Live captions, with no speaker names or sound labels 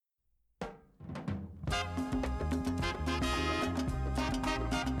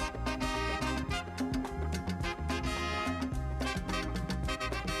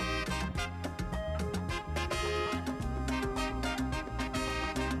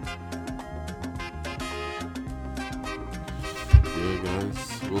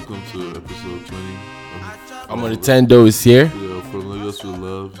Welcome to episode 20. I'm on Nintendo is here. From Lagos with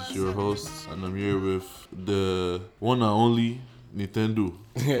Love. It's your host, and I'm here with the one and only Nintendo.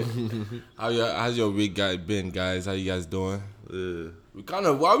 How's your week been, guys? How you guys doing?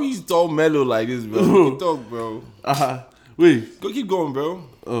 Why we so mellow like this, bro? We can talk, bro. Wait. Go keep going, bro.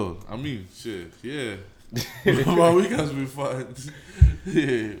 Oh, I mean, shit. Yeah. My week has been fun.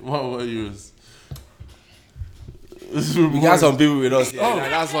 Yeah. What about yours? We got some people with us. Yeah,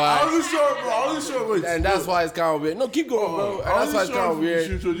 that's why. I wasn't sure. Wait. And that's why it's kind of weird. No, keep going, bro. And that's why it's kind of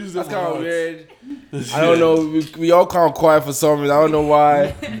weird. That's kind of weird. I don't know. We all kind of quiet for some reason. I don't know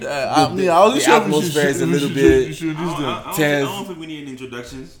why. I wasn't sure. Atmosphere is a little bit I tense. don't think we need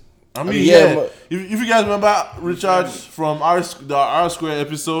introductions. I mean, yeah. If you guys remember Richard from the R Square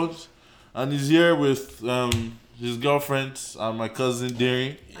episode, and he's here with his girlfriend and my cousin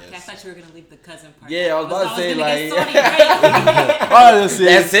Derry. Okay, I thought you were gonna leave the cousin part. Yeah, I was about to say like.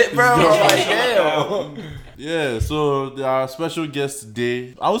 That's it, bro. Like, damn. Yeah, so there are special guests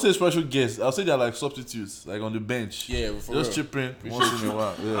today. I won't say special guests. I'll say they're like substitutes, like on the bench. Yeah, just chip in once in a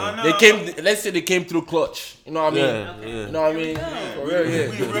while. Yeah. They came. Let's say they came through clutch. You know what I mean? Yeah. You know what I mean? For real, yeah.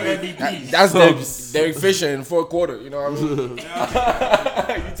 We real MVPs. That's Derek Fisher in fourth quarter. You know what I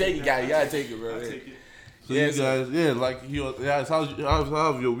mean? You take it, guy. You gotta take it, bro. I'll take it. So you guys, how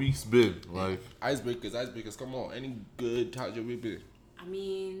have your weeks been? Like icebreakers. Come on, any good? How's your week been? I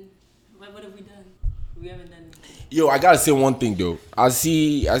mean, what have we done? We haven't done anything. Yo, I gotta say one thing though. I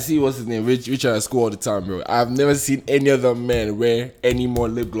see what's his name, Richard at school all the time, bro. I've never seen any other man wear any more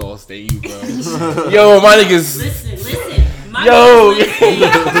lip gloss than you, bro. Yo, my niggas. Listen. My Yo. lip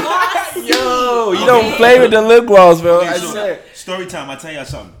Yo, you don't play with the lip gloss, bro. I swear. Story time. I tell y'all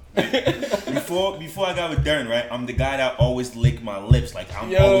something. Before I got with Darren, right? I'm the guy that always lick my lips. Like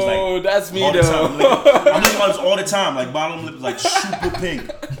I'm always like. That's me all though. the time. I'm licking my lips all the time. Like bottom lip is like super pink.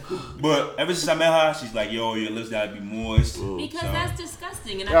 But ever since I met her, she's like, "Yo, your lips gotta be moist." Because that's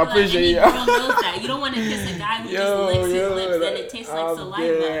disgusting, and Yeah, I I feel like appreciate any it. girl knows that. You don't want to kiss a guy who just licks his lips and it tastes like saliva.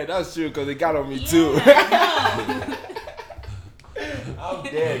 Yeah, that's true because it got on me too. Yeah, I'm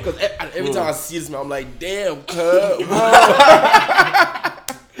dead. Because every time I see this man, I'm like, damn, cuz,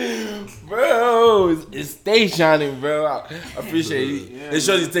 bro, it's stay shining, bro. I appreciate it. Yeah, It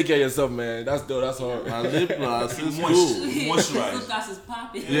shows you take care of yourself, man. That's dope. That's hard. my lip gloss is cool. Moisturize. Lip gloss is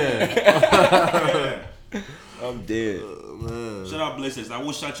popping. Yeah. I'm dead. Man. Shout out Blazers. I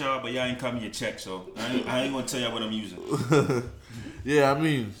will shout y'all, but y'all ain't cut me a check, so I ain't gonna tell y'all what I'm using. Yeah, I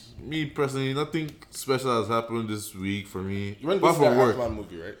mean, me personally, nothing special has happened this week for me. You went to Apart see from that work. Ant-Man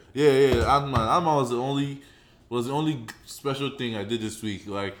movie, right? Yeah, Ant-Man. Ant-Man was the only special thing I did this week.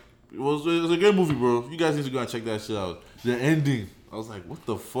 Like, it was a great movie, bro. You guys need to go and check that shit out. The ending, I was like, what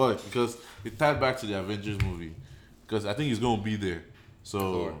the fuck? Because it tied back to the Avengers movie. Because I think he's gonna be there. So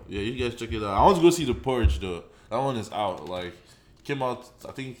Lord. yeah, you guys check it out. I want to go see The Purge though. That one is out. Like, came out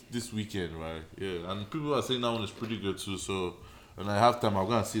I think this weekend, right? Yeah, and people are saying that one is pretty good too. So when I have time, I'm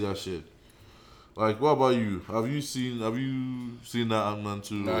gonna see that shit. Like, what about you? Have you seen that Ant-Man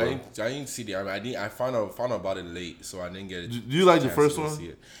too? No, I didn't see the. I mean, I found out about it late, so I didn't get it. Do you like the chance first to one? see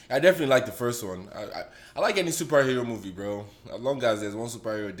it. I definitely like the first one. I like any superhero movie, bro. As long as there's one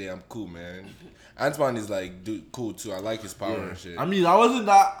superhero there, I'm cool, man. Ant-Man is like cool too. I like his power and shit. I mean, I wasn't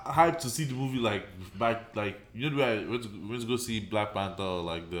that hyped to see the movie like back, like you know, I went to go see Black Panther or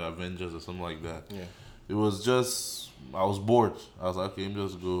like the Avengers or something like that. Yeah. It was just I was bored. I was like, okay, let me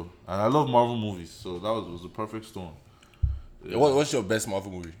just go. And I love Marvel movies, so that was the perfect storm. Yeah. What's your best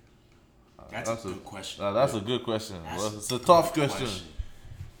Marvel movie? That's a good question. That's a good question. It's a tough question.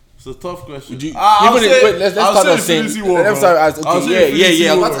 It's a tough question. Let's start off saying. Let's start. Okay,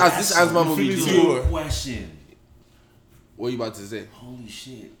 yeah. Let's ask this Ant-Man movie. Good question. What are you about to say? Holy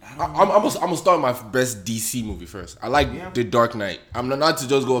shit. I'm gonna start with my best DC movie first. I like The Dark Knight. I'm not to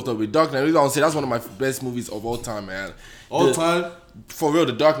just go off top with Dark Knight. I'm gonna say that's one of my best movies of all time, man. All time? For real,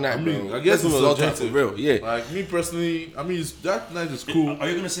 The Dark Knight, I mean, bro. I guess Best it was movie of all time, objective. for real, yeah. Like me personally, I mean, Dark Knight is cool. Are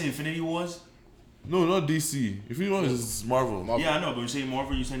you gonna say Infinity Wars? No, not DC. If you want, it's Marvel. Yeah, I know, but you say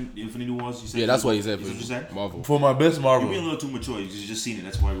Marvel, you said Infinity Wars, you said. Yeah, that's what he said. Is what you said? Marvel. For my best Marvel. You're being a little too mature because you just seen it.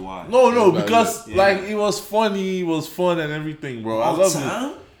 That's why you watch. No, because Yeah. like it was funny, it was fun and everything, bro. I All love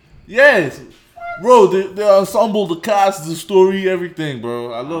time? it. Yes, bro. The ensemble, the cast, the story, everything,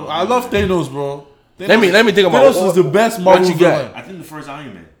 bro. I love Thanos, bro. Thanos, Let me think about Thanos is the best what Marvel you got? villain. I think the first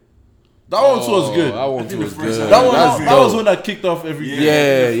Iron Man. That one too was good. That one I too think was the first good. That That was one that kicked off everything.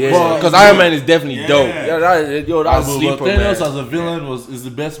 Yeah. But- Because Iron Man is definitely dope. Yeah. That's But sleeper, Thanos man. as a villain is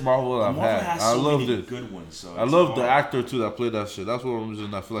the best Marvel I've Marvel had. has I so loved many it. good ones. So I it's love the hard. actor too that played that shit. That's one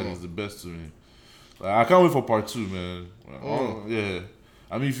reason I feel like it's the best to me. Like, I can't wait for part 2, man. Yeah.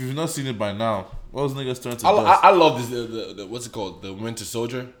 I mean, if you've not seen it by now, what was niggas turn to I dust? love this. The what's it called? The Winter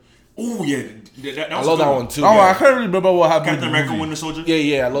Soldier. Oh yeah, that I was love a that good one too. Oh, Yeah. I can't really remember what happened Captain in the America, movie. Winter Soldier.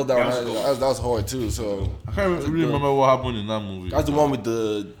 Yeah, I love that That one. was That was hard too. So I can't really remember what happened in that movie. that's the one with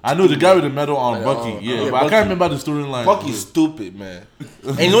the I know the guy with the medal on Yeah, Bucky, yeah, but I Bucky. can't remember the storyline. Bucky's stupid, man.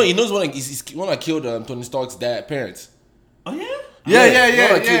 And he knows when he's one that killed Tony Stark's parents. Oh yeah.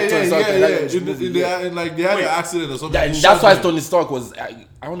 Yeah. Tony Stark, that In like they had Wait. an accident or something. And They that's shot why him. Tony Stark was.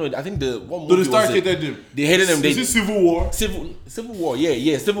 I don't know. I think the one movie Tony Stark was it? hated him. They hated him. Is it Civil War? Civil War.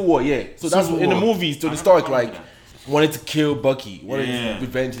 Yeah, Civil War. Yeah. So that's Civil in the War. movies. Tony I Stark remember like that. wanted to kill Bucky. Wanted Yeah. to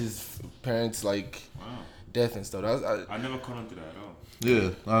revenge his parents like death and stuff. I never caught on to that at all.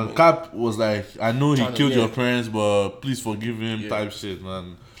 Yeah, Cap was like, I know he Trying to- killed yeah. your parents, but please forgive him, type shit,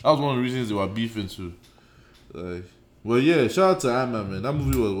 man. That was one of the reasons they were beefing too. Like, well, yeah, shout out to Ant-Man, man. That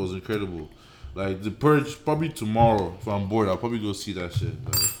movie was incredible. Like, The Purge, probably tomorrow, if I'm bored, I'll probably go see that shit.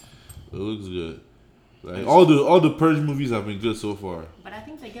 Like, it looks good. Like, all the Purge movies have been good so far. But I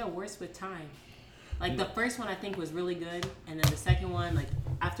think they get worse with time. Like the first one, I think was really good, and then the second one, like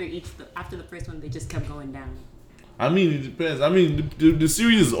after the first one, they just kept going down. I mean, it depends. I mean, the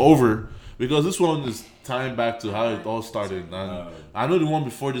series is over because this one is tying back to how it all started. And I know the one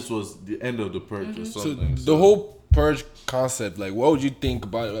before this was the end of the Purge or So something. the whole purge concept, like, what would you think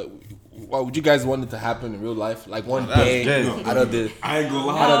about it? Like, what would you guys want it to happen in real life? Like one That's day dead. out of the I ain't gonna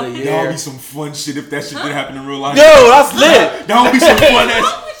lie. Out of the That would year. be some fun shit if that shit did happen in real life. Yo, that's lit. That would be some fun ass.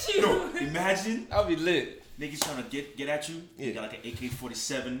 Wrong with you? Yo, imagine That'd be lit. niggas trying to get at you. You got like an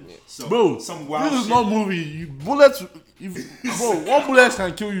AK-47. So Bro, some wild this is shit. not movie. Bullets, bro, one bullet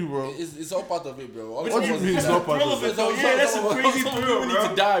can kill you, bro. It's all part of it, bro. All What do you mean it's not part of it? Yeah, that's a crazy Some thrill, people need bro.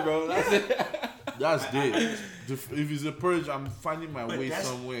 to die, bro. That's it. That's dead. If it's a Purge, I'm finding my way that's-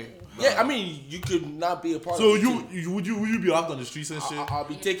 somewhere. Yeah, I mean, you could not be a part So of it. would you be out on the streets and shit? I'll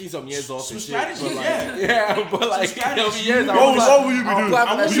be taking some years off Some and shit. strategy, But like, yeah. yeah, but like, strategy. there'll be years. What would you be I'll doing? apply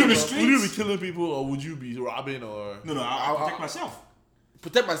for that Would you, shit, be, bro. would you be killing people or would you be robbing or? No, I'll protect myself.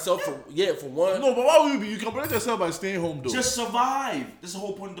 Protect myself for one. No, but why would you be? You can protect yourself by staying home though. Just survive. That's the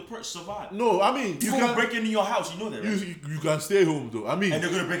whole point of the Purge. Survive. No, I mean you People can break into your house. You know that, right? you can stay home though. I mean And they're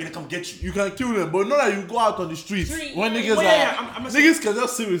gonna break in and come get you. you can kill them, but not that you go out on the streets Street, when yeah. niggas Well, are yeah, I'm not niggas can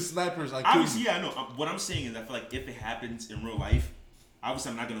just sit with snipers and kill Obviously, you. yeah, I know. What I'm saying is, I feel like if it happens in real life, obviously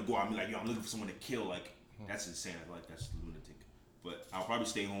I'm not gonna go out and be like, yo, I'm looking for someone to kill. Like, that's insane. I feel like that's lunatic. But I'll probably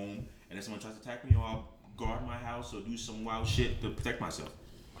stay home, and if someone tries to attack me, or I'll guard my house or do some wild shit to protect myself.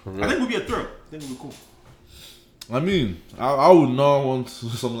 I think it would be a thrill. I think it would be cool. I mean, I would not want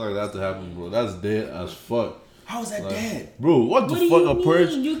something like that to happen, bro. That's dead as fuck. How is that dead? Bro, what the What do fuck you a mean?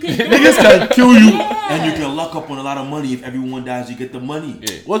 Purge? You can Niggas can kill you. And you can luck up on a lot of money. If everyone dies, you get the money.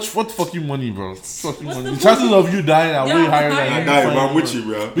 Yeah. What fucking money, bro? Fucking What's money. the The chances money? of you dying are way Yeah, higher higher. than I you die, finding I'm with money. you,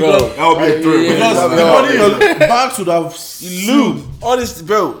 bro. Because That would be a thrill. yeah, because yeah, the yeah. money in your banks would have sealed. All this,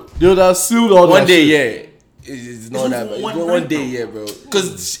 bro. They would have sealed all One that day, shit. yeah. It's not that bad. one One night, day, though. yeah, bro.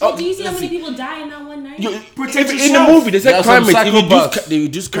 Because Do you see how many people die in that one night? Protect in the yourself. movie, they said There are crime some rate. psychopaths. They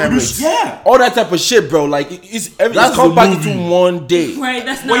reduce crime reduce- rates. yeah. All that type of shit, bro. Like it's That's everything's come the back movie. into one day. Right,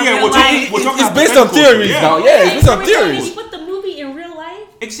 that's not Well, yeah, real we're life. talking It's based on hypothetical theories shit, now. yeah. Yeah, it's based on Every time theories. You put the movie in real life.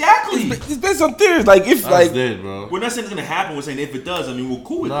 Exactly. It's based on theories. Like if That's like dead, bro. We're not saying it's gonna happen. We're saying if it does, I mean, we're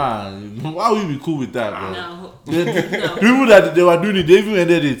cool with it. Nah, why would you be cool with that, bro? No. The No. people that they were doing it, they even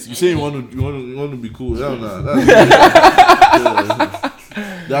ended it. You say you want to be cool. Hell nah.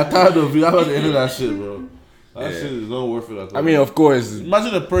 They're tired of you. That's why they ended that shit, bro. That shit is not worth it at all. I mean, of course,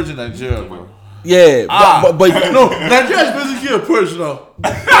 imagine a purge in Nigeria, bro. yeah. But No, Nigeria is basically a purge now.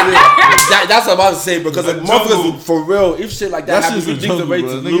 that's what I'm about to say because The like jungle. motherfuckers for real. If shit like that, That happens, shit's we a think the jungle, way bro.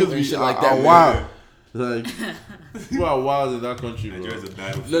 to Niggas loot be and shit like are that. man. wild. Like, people are wild in that country, bro. Nigeria's a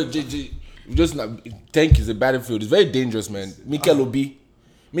battlefield. Look, just like tank is a battlefield. It's very dangerous, man. Mikel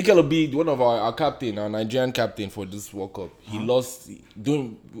Obi, one of our captain, our Nigerian captain for this World Cup, he lost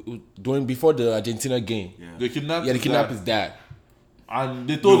during before the Argentina game. They kidnapped. Yeah, they his kidnapped dad. his dad. And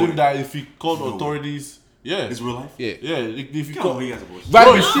they told No him way. that if he called No way. authorities, yeah, It's real life. Yeah, if he Yo, called he has a voice. right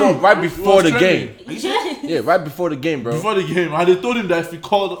Bro, it's before, true. right It before was the trending. game. Yes. Yeah, right before the game, bro. before the game, and they told him that if he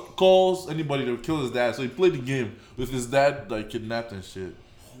calls anybody, they'll kill his dad. So he played the game with his dad like kidnapped and shit.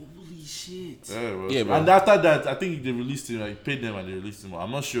 Holy shit. Yeah, bro. Yeah, bro. And after that, I think they released him. Like paid them and they released him.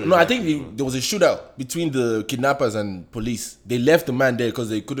 I'm not sure. No, I exactly, think there was a shootout between the kidnappers and police. They left the man there because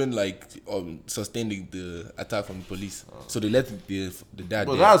they couldn't like sustain the attack from the police. So they let the dad.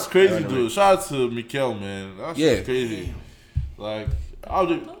 but there. that's crazy, Ran away. dude. Shout out to Mikel, man. That's Yeah. crazy. Like, how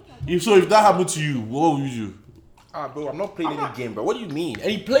did if that happened to you, what would you do? Ah, bro, I'm not playing any game, bro. What do you mean? And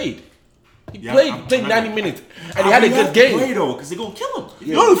he played. He Yeah, played 90 minutes, and he had a good game. Play though, because they're gonna kill him.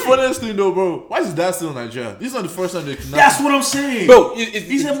 You know the funniest thing though, bro? Why is his dad still in Nigeria? This is not the first time they kidnapped That's him. what I'm saying. Bro,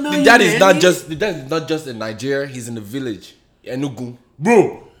 He's a the millionaire. dad is not just in Nigeria. He's in the village, Enugu.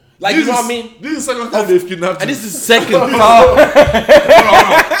 Bro. Like, this you know is- what I mean? This is the second time they've kidnapped him. And this is second. Hold on.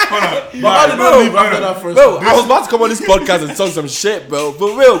 But how did they leave after that first Bro, time? I was about to come on this podcast and talk some shit, bro.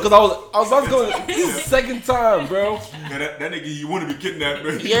 For real, because I was about to come. This is the second time, bro. Yeah, that nigga, you want to be kidnapped,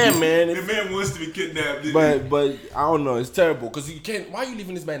 man. Yeah, man. The man wants to be kidnapped. But I don't know. It's terrible because you can't. Why are you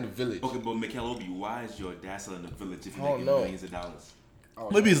leaving this man in the village? Okay, but Mikel Obi, why is your dad still in the village if I you're don't making know. millions of dollars?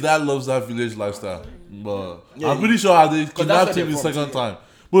 Maybe his dad loves that village lifestyle. But Yeah, I'm pretty sure they that's kidnapped where him the they're from, second time.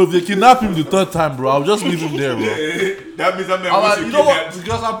 But if they kidnap him the third time, bro, I'll just leave him there, bro. That means that man I'm wants like, to you be know what? kidnapped.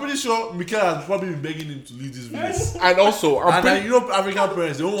 Because I'm pretty sure Mikel has probably been begging him to leave this village. And also, And then, you know, African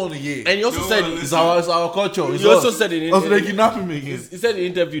parents, they don't want to hear. and he also Don't said wanna It's our culture. It's He also us. said it in- Also, they kidnap him again. he said in the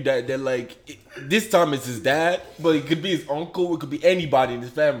interview that they're like, this time it's his dad, but it could be his uncle, it could be anybody in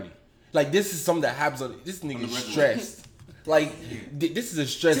his family. Like, this is something that happens on this nigga is stressed. Like, this is a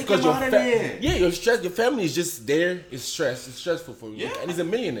stress Take because him out of there. yeah, your stress, your family is just there. It's stress. It's stressful for you, Yeah. and he's a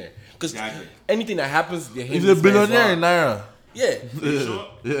millionaire. Because Exactly. anything that happens, they hate He's this a man's billionaire in vibe. Naira. Yeah, Sure.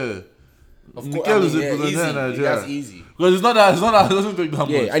 Yeah. of Mikel course. is a billionaire easy. in Nigeria. That's easy. Because it's not that, it doesn't take that much.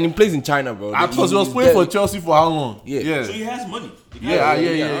 Yeah, and he plays in China, bro. I thought he was playing for Chelsea for how long? Yeah. Yeah. So he has money. Yeah.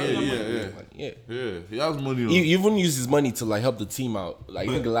 Yeah. Yeah, he has money. He even used his money to like help the team out. Like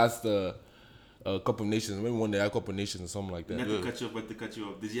I think the last Cup of Nations, maybe won the Cup of Nations or something like that. Not to cut you off, but to cut you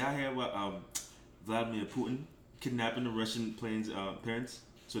off. Did y'all hear what Vladimir Putin kidnapping the Russian planes' parents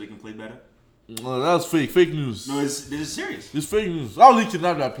so they can play better? No, that's fake news. No, this is serious. It's fake news. How would he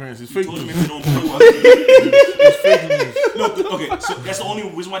kidnap their parents? It's fake Told them news. if they don't play well. It's fake news. No, okay, so that's the only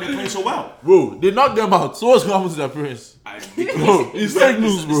reason why they're playing so well. Bro, they knocked them out. So what's going to happen to their parents? Bro, it's fake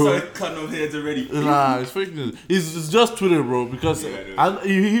news, bro. Started cutting off heads already. Nah, it's fake news. It's just Twitter, bro. Because Yeah, dude. and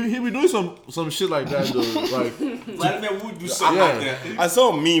he be doing some shit like that though. Like Vladimir would do something Yeah. like that. I saw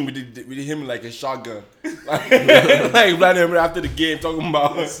a meme with him like a shotgun, like Vladimir after the game talking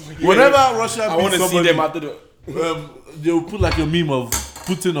about. whenever Russia I want beats to see somebody, them after the. they'll put like a meme of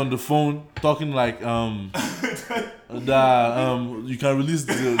Putin on the phone talking like that you can release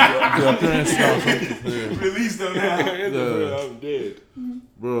the parents now. or something. Yeah. Release them now. I'm dead.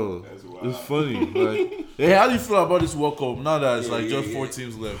 Bro, wild. it's funny. Like, hey, how do you feel about this World Cup now that it's like Yeah, just yeah, 4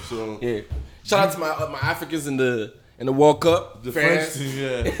 teams left? So Yeah. Shout out to my Africans in the World Cup. the French France. team,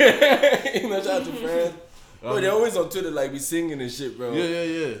 yeah, You know, shout out to France. Bro, they're always on Twitter like be singing and shit, bro.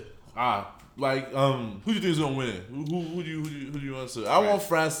 yeah. Like, who do you think is gonna win it? Who do you want to? I want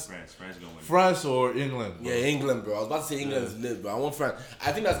France France gonna win. France or England. Bro. Yeah, England, bro. I was about to say England's lit, bro. I want France.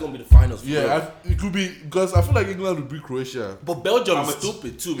 I think that's gonna be the finals. For real. Yeah, it could be because I feel like England would beat Croatia. But Belgium I'm is a-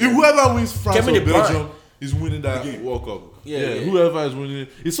 stupid too. If Man. whoever wins France Kevin or De Bruyne. Belgium is winning that World Cup. Yeah. Whoever is winning,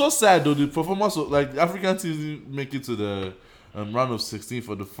 it's so sad though. The performance of like African teams didn't make it to the round of 16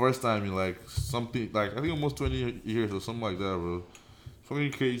 for the first time in like something like I think almost 20 years or something like that, bro.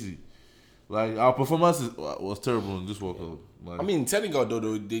 Fucking crazy. Like our performance was terrible in this World Cup. Like, I mean, Senegal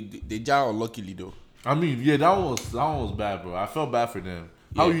though, they jar unluckily though. yeah, that one was bad, bro. I felt bad for them.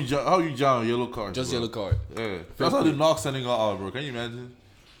 How you jam yellow card? Just bro? yellow card. Yeah, that's how they knock Senegal out, bro. Can you imagine?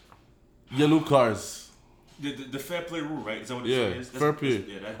 Yellow cards. The fair play rule, right? Is that what Yeah, it is? fair play.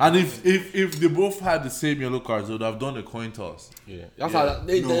 Yeah, that- And if they both had the same yellow cards, they would have done a coin toss. Yeah, that's Yeah. how.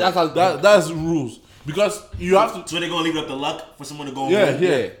 That's how. That's rules because you have to. So they're gonna leave it up to luck for someone to go. Yeah, home?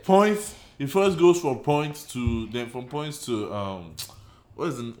 yeah. Points. It first goes from points to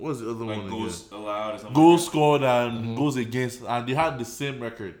what's the other Like one goals again? allowed or something. Goals scored and goals against, and they had the same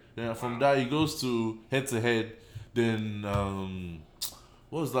record. Then from that it goes to head to head. Then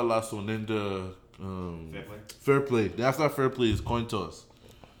what was that last one? Then the Fair play. fair play. Then after fair play is coin toss.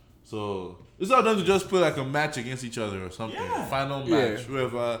 So it's not done to just play like a match against each other or something. Yeah. Final Yeah. match,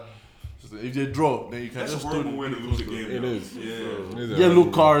 whoever. If they draw, then you can That's a just horrible throw way to the lose a coin toss. game. It though. is. Yeah. Yellow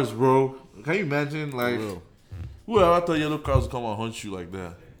cards, bro. Can you imagine? Like, real. whoever thought yellow cards would come and hunt you like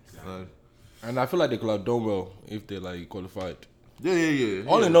that? Like, And I feel like they could have done well if they like qualified. yeah.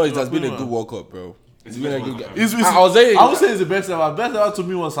 All yeah. in all, it So has been a pretty good much. World Cup, bro. It's the been a best good World Cup game. It's- I would say. I would say it's the best ever. Best ever to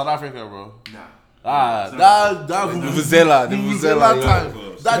me was South Africa, bro. Nah. That Vuvuzela, the Vuvuzela, time.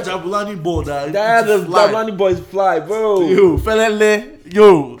 yeah. That Jabulani ball that. the fly. Jablani boys fly, bro. Yo, felele,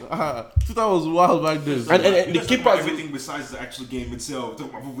 yo. 2000 was wild back then. And the Let's talk about keepers. everything besides the actual game itself. Talking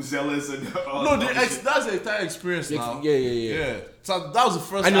about vuvuzelas and all No, that shit. that's the entire experience now. Yeah. Yeah. So that was the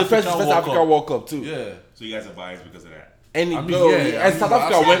first And the first African African World World Cup too. Cup. Yeah. So you guys are biased because of that. Any I mean, bro, yeah, and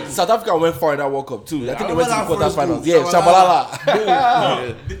I mean, South Africa went far in that World Cup too. I think they went to the remember that quarterfinals. first Yeah, goal, Shabalala.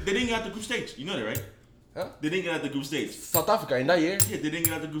 Yeah. They didn't get out the group stage. You know that, right? Huh? They didn't get out the group stage. South Africa in that year. Yeah, they didn't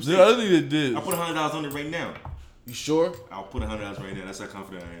get out the group Yeah, I stage. don't think they did. I put $100 on it right now. You sure? I'll put $100 right now. That's how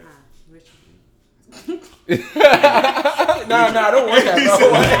confident I am. Nah, don't want that,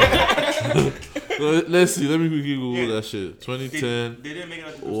 bro. Let's see. Let me quickly Google Yeah. that shit. They 2010 didn't make it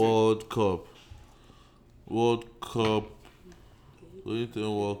out the group World Cup. World Cup. 2010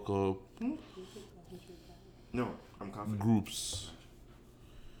 World Cup. stage. No, I'm confident. Groups.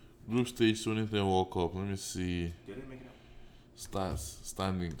 Group stage 2010 World Cup. Let me see. They didn't make it out. Stats.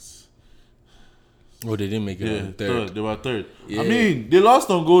 Standings. Oh, they didn't make it. Yeah, on third. They were third. Yeah. I mean, they lost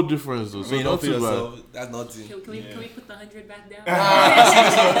on goal difference though. So don't not feel too bad. yourself. That's nothing. Can we put the 100 back down?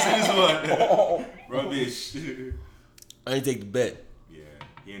 See this one. Rubbish. I ain't take the bet. Yeah,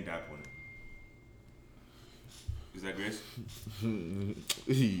 he ain't that point. Is that Grace?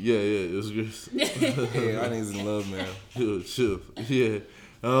 Yeah, it was good. Yeah, I niggas in love, man. Chill. Yeah.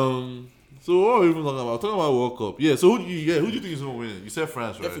 So what are we even talking about? Talking about World Cup. Yeah. So who do you think is gonna win it? You said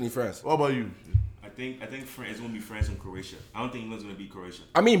France, right? Definitely France. What about you? I think France is gonna be France and Croatia. I don't think England's gonna beat Croatia.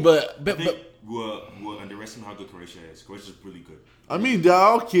 I mean, but I think we're underestimating how good Croatia is. Croatia's really good. I mean, they're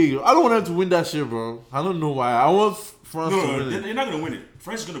okay. I don't want them to win that shit, bro. I don't know why. I want France to No, win it. they're not gonna win it.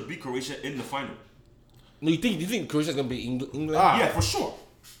 France is gonna beat Croatia in the final. no, you think Croatia's gonna be England? Ah. Yeah, for sure.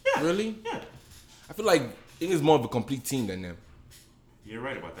 Yeah, Really? yeah. I feel like England's more of a complete team than them. You're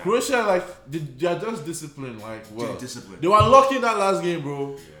right about that. Croatia, like, they're just disciplined. Like, well, They're disciplined. they were lucky in that last game,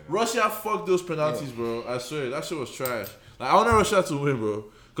 bro. Russia fucked those penalties, bro. I swear, that shit was trash. Like, I wanted Russia to win, bro.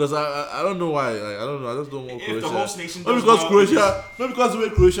 Because I don't know why. Like, I don't know. I just don't want If Croatia. the host nation Not does because well, Croatia, not because the way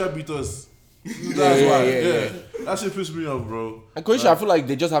Croatia beat us. That's why. yeah. Yeah. That shit pissed me off, bro. And Croatia, I feel like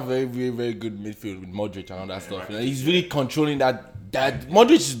they just have very, very, very good midfield with Modric and all that stuff. right. And he's really controlling that.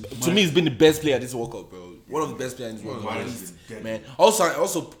 Modric, to me, has been the best player this World Cup, bro. One of the best players in this World Cup, Modric at is least, dead. man.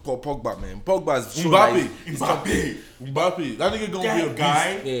 Also, Pogba, man. Pogba's shown that Mbappe. Mbappe. That nigga gonna be a That beast.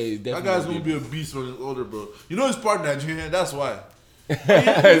 guy. yeah, he's That definitely guy's gonna be a beast when he's older, bro. You know he's part Nigerian, that's why. His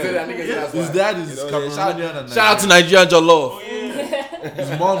His dad is Cameroonian and Shout out to Nigerian. Nigerian Jollof. Oh yeah.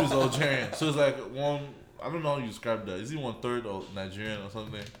 His mom is Algerian. So it's like one, I don't know how you describe that. Is he 1/3 of Nigerian or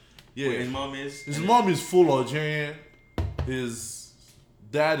something? Yeah. Wait, his mom is. His mom is full Algerian. His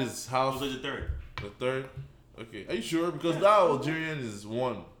dad is half Also the third. the third. Okay. Are you sure? Because that Algerian is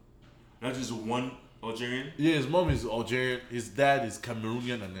one. Not just one Algerian. Yeah, his mom is Algerian. His dad is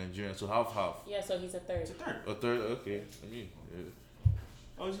Cameroonian and Nigerian. So half. Yeah, so he's a third. It's a third. A third, okay. I mean, yeah.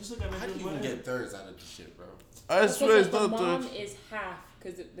 Oh, you still got How do you even get thirds out of this shit, bro? I swear it's the not mom third. is half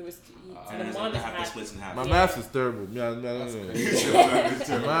because there was And the mom is half that half. splits in half. My Yeah. math is terrible. I don't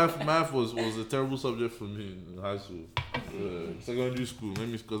know. Math was a terrible subject for me in high school. Secondary school.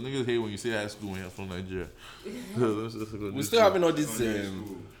 Because niggas hate when you say high school when you're from Nigeria. We're still having all this.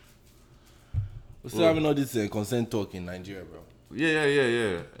 We're still having all this consent talk in Nigeria, bro.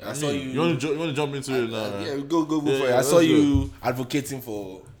 Yeah. I saw you- You want to jump into it now? Yeah, right? go for it. I let's saw go. you advocating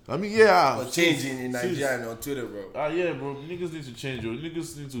for I mean, yeah. change in Nigeria and on Twitter, bro. Yeah, bro. Niggas need to change, yo.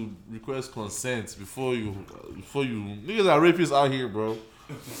 Niggas need to request consent before you. Niggas are rapists out here, bro.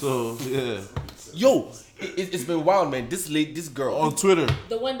 So yeah, Yo, it's been wild, man. This girl on Twitter.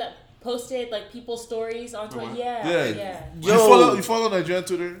 The one that posted like people's stories on Twitter. Yeah. Yeah. Yo. You follow Nigerian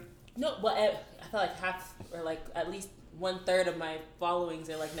Twitter? No, but I feel like half or like at least 1/3 of my followings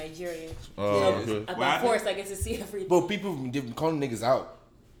are like Nigerian. Oh, So okay. I'm What happened? forced, I get to see everything. Bro, people they've been calling niggas out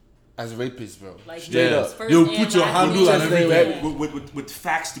as rapists, bro. Like Straight Yeah. up. first You'll and put your last handle name. and everything. Yeah. With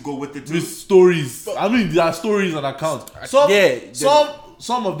facts to go with it too. With stories. I mean, there are stories on account.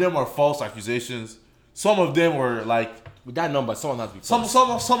 Some of them are false accusations. Some of them were like With that number, someone has to be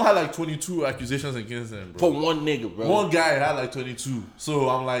some had like 22 accusations against them, for bro. one nigga, bro. One guy had like 22. So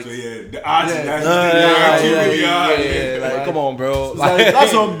I'm like, So yeah, the odds Yeah. Like, Right. come on, bro. it's like,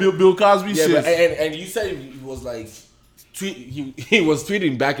 that's some Bill Cosby yeah, shit. but, and you said he was like he was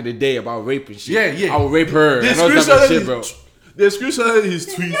tweeting back in the day about rape and shit. Yeah. I will rape her They and all that type of shit, bro. They screenshotted his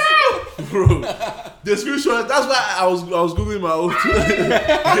tweets, bro. They screenshotted. That's why I was googling my own.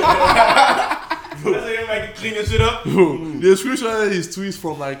 That's how everybody can clean this shit up. They screenshotted his tweets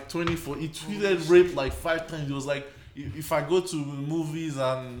from like 24. He tweeted rape like 5 times. He was like, if I go to movies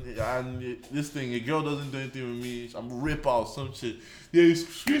and this thing, a girl doesn't do anything with me, I'm rape out some shit. Yeah, he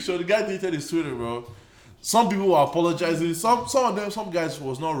screenshot. The guy deleted his Twitter, bro. Some people were apologizing. Some guys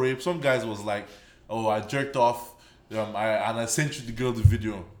was not rape. Some guys was like, oh, I jerked off. I sent you the girl the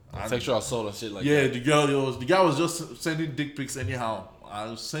video. And Sexual assault and shit like yeah, that. the guy was just sending dick pics anyhow. I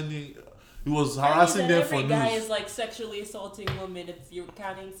was sending. he was That means harassing that them for every guy news. is like sexually assaulting women if you're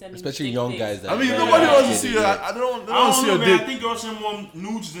counting sending Especially dick young pics. guys. That I mean, Yeah. nobody wants to Yeah. see. I don't I don't see know, a man. I dick. think girls send more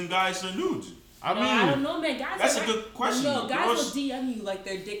nudes than guys send nudes. I No, I don't mean, know, man. Guys That's are a good question. No, guys Girls- will DM you like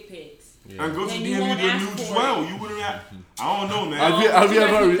their dick pics. And girls And will you DM you won't their ask nudes as for well. You wouldn't have. I don't know, man.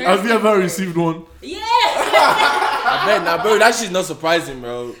 have you ever received one? Yeah. I bet, nah, bro, that shit's not surprising,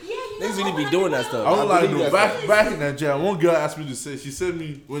 bro. Yeah, you Niggas know, really be like, doing that stuff. I won't lie, believe no. that Back in Nigeria, one girl asked me to say. She said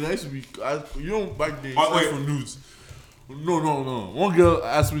me when I used to be. You know, back then, you Oh, asked wait. for nudes. No. One girl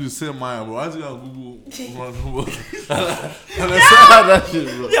asked me to send mine, bro. I was gonna Google my number, and I sent her that shit,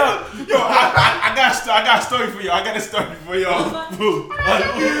 bro. Yo, I got a story for you. I got a story for y'all. Bro.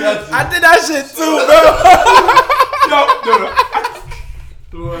 I did that shit too, bro. No.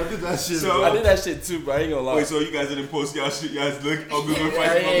 Bro, I did that shit. So- bro. I did that shit too, bro. I ain't gonna lie. Wait, so you guys didn't post y'all shit? You guys look on Google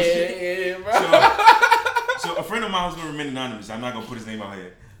find some other shit. yeah, bro. So a friend of mine was gonna remain anonymous. I'm not gonna put his name out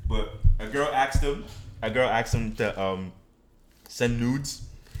here, but a girl asked him to send nudes,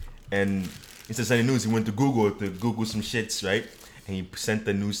 and instead of sending nudes, he went to Google some shits, right? And he sent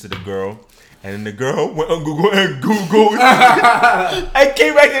the nudes to the girl, and then the girl went on Google and Googled. I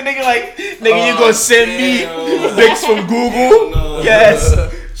came back to the nigga like, nigga, you gonna send me pics from Google? Yes.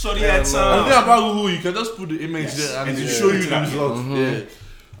 Shorty had The some. thing about Google, you can just put the image Yes. there and And it then show you put it the out. results. Yeah.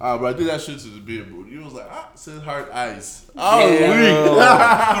 But I did that shit to the babe, bro. He was like, said heart eyes. Oh,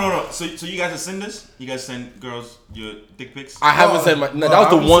 No. So you guys are senders? You guys send girls your dick pics? I haven't said my. No, no, that I was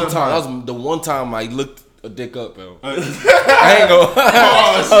the haven't one said time. mine. That was the one time I looked a dick up, bro. Uh, I ain't gonna.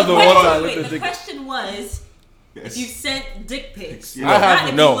 That was the one time I looked Wait, a the dick up. question was yes. if you sent dick pics. Yeah. Not I haven't,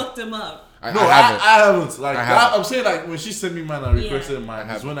 if no. you looked them up. No, I haven't. I haven't. Like, I haven't. I'm saying, like, when she sent me mine, I requested Yeah. mine.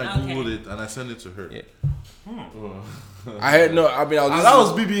 I It's when I haven't. Googled it and I sent it to her. Yeah. Oh. I had no. I mean, I was. That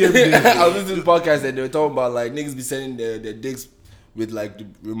was BBM days, I was listening to the podcast and they were talking about like niggas be sending their dicks with like the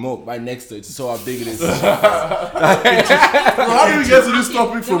remote right next to it to show how big it is. So how do we get to this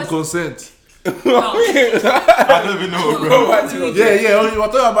topic from was- consent? I don't even know, bro. Yeah, we were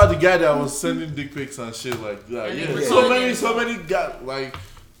talking about the guy that was sending dick pics and shit like that. And Yeah, they so many guys like.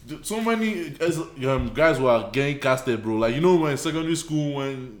 So many guys were getting casted, bro. Like, you know, when in secondary school,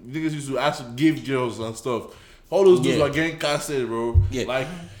 when niggas used to ask to give girls and stuff, all those dudes Yeah. were getting casted, bro. Yeah. Like,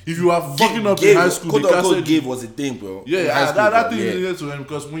 if you were fucking up in Give, high school, quote they unquote, casted give was a thing, bro. Yeah, In high school, that bro. thing Yeah. related to them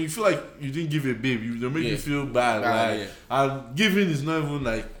because when you feel like you didn't give a babe, they make you Yeah. feel bad. Bad, Like, and giving is not even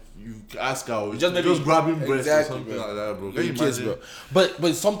like you ask out. Just Just, maybe- grabbing breast exactly, or something bro. like that, bro. Can Little you kids, imagine? bro.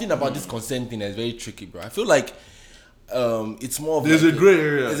 But something about this consent thing is very tricky, bro. I feel like it's more of There's like a gray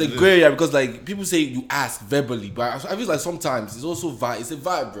area. There's a gray area because like people say you ask verbally, but I feel like sometimes it's also vibe. It's a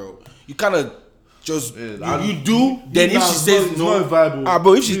vibe, bro. You kind of just Yeah, you do. Then if she says it's no, not viable.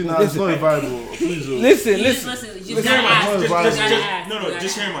 bro, if she it's not viable. Please, oh. listen, You just listen. listen. You Listen, gotta ask. just- You just- gotta ask. No, You gotta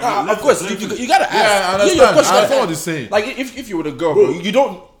just hear ask. my. Of course, you gotta ask. Yeah, I of understand. course you I gotta understand what ask. he's saying. Like if you were the girl, bro, you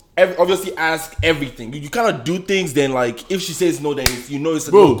don't obviously ask everything. You kind of do things. Then like if she says no, then you know it's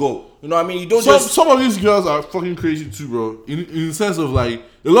a Bro. no go. You know what I mean? You don't Some, just some of these girls are fucking crazy too, bro. In the sense of like,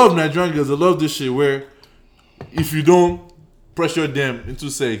 a lot of Nigerian girls, they love this shit where if you don't pressure them into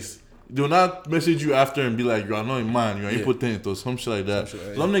sex, they'll not message you after and be like, you are not a man, you are impotent or some shit like that.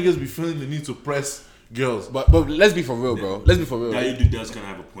 Some niggas be feeling the need to press girls. But let's be for real, bro. Let's be for real. That Right? you do does kind of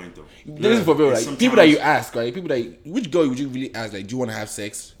have a point though. Let's be for real. And Like people that sometimes- you ask, right? People that which girl would you really ask? Like, do you want to have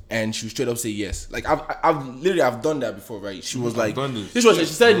sex? And she would straight up say yes. Like I've done that before, right? She was like, done this. this was she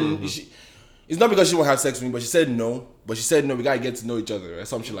said. It's not because she won't have sex with me, but she said no. But she said no. We gotta get to know each other, or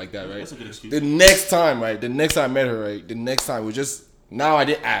some shit like that, right? That's a good excuse. The next time, right? The next time I met her, right? The next time we just now I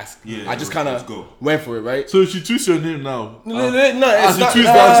didn't ask. Yeah, I just let's kind of go. went for it, right? So she tweets your name now. No, it's she not. tweets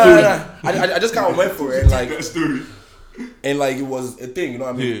that story. I just kind of went for it, and like, That story. and like it was a thing, you know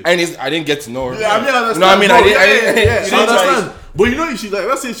what I mean? Yeah. And I didn't get to know her. Yeah, I mean, I understand. You know what I mean? Bro, I didn't. I you know, understand. But you know, she like,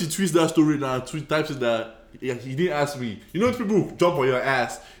 let's say she tweets that story now, types it that he didn't ask me. You know, people jump on your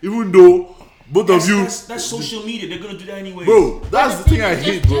ass, even though both of you, That's social media. They're gonna do that anyway. bro. That's the thing I Just-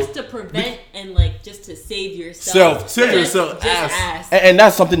 hate, bro. Just to prevent and like just to save yourself. Save Just- yourself, Just ass. ask. And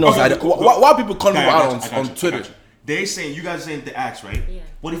that's something else. Okay, cool. Why people calling Okay, people I out got you, I on got Twitter? you. They saying you guys saying the ask, right? Yeah.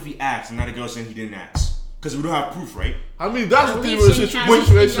 What if he asked and now the girl saying he didn't ask? Because we don't have proof, right? I mean, that's the At thing least with you a have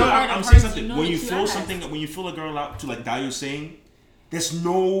situation. it in your heart. I'm of saying hearts, something. you know When that you you feel asked. something, when you feel a girl out to like die, you're saying there's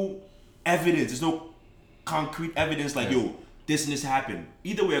no evidence. There's no concrete evidence like yo, this and this happened.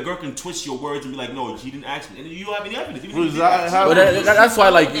 Either way, a girl can twist your words and be like, no, she didn't ask me, and you don't have any evidence. Even Bro, if you that did ask. have- But that's why,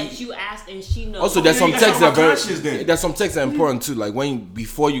 like, that you asked and she knows. also there's some Yeah, texts that's that are my conscience very then. there's some texts that are important too. Like when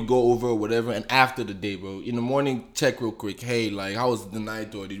before you go over or whatever, and after the day, bro. In the morning, check real quick. Hey, like how was the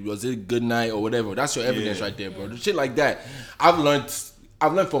night, or was it a good night or whatever? That's your evidence Yeah. right there, bro. Shit like that. I've learned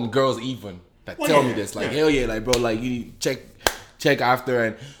I've learned from girls even that Well, tell yeah, me this, like yeah. hell yeah, like bro, like you check after,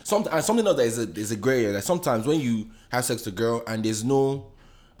 and something else that is a gray area. Like sometimes when you have sex with a girl and there's no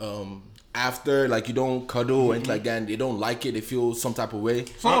after, like you don't cuddle or anything like that, and they don't like it, they feel some type of way.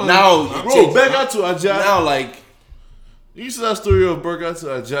 Now, bro, Berger to Ajah. now like. You see that story of Berger to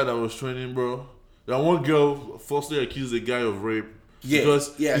Ajah that was training, bro? That one girl falsely accused a guy of rape. Yeah,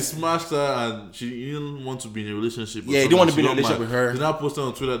 Because yeah. he smashed her and she didn't want to be in a relationship. Yeah, he didn't want to be in a relationship with her. He now posted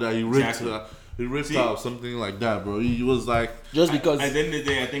on Twitter that he raped Exactly. her. He raped her or something like that, bro. He was like, Just because At the end of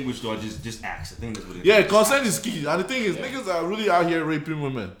the day, I think we should all just ask. I think that's what it is. yeah, consent is key. And the thing is, niggas are really out here raping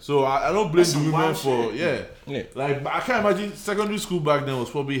women. So I don't blame That's the some women wild for, shit. Yeah. Like, I can't imagine secondary school back then was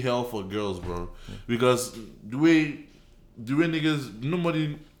probably hell for girls, bro. Because the way niggas,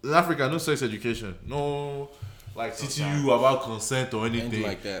 nobody, in Africa, no sex education. No, like, teaching you about consent or anything.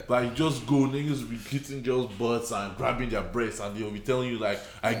 like that. Like, you just go, niggas will be hitting girls' butts and grabbing their breasts and they'll be telling you, like,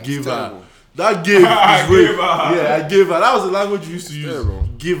 I gave her. terrible. That gave I is rape. gave her. Yeah, I gave her. That was the language you used to use. terrible.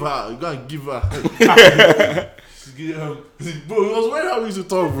 Give her. You gotta give her. Bro, it was very how we used to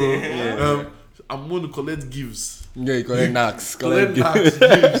talk, bro. I'm going to collect gifts. Yeah, you collect knocks. Collect knocks,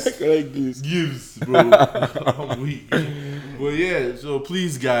 gifts. Collect gifts. Gifts, bro. I'm weak. But yeah, so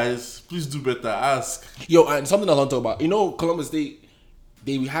please, guys, please do better. Ask. Yo, and something I want to talk about. You know, Columbus State,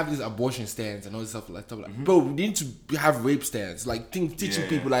 they have these abortion stands and all this stuff like that. Bro, we need to have rape stands. Like, teaching Yeah,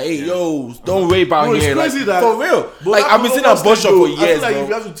 people, like, hey, yeah. yo, don't rape out Bro, it's here. Like, crazy that for real. but Like, that I've been seeing Columbus abortion State, for though, years, I feel like bro. if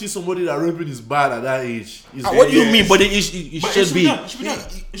you have to teach somebody that raping is bad at that age, it's What do you Yeah. mean? But it should But be. It should be done.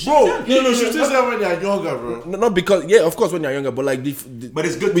 Bro, no, should teach them when they're younger, bro. No, not because, yeah, of course, when you're younger, but like, But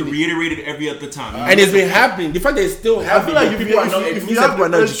it's good to reiterate it every other time. and it's been happening. The fact that it's still I happening, feel like but if people are you, not, if it you means that have people are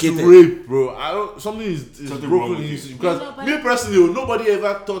the not urge to educated. rape, bro, I don't. Something is Something broken wrong in with you you. because No, but- me personally, nobody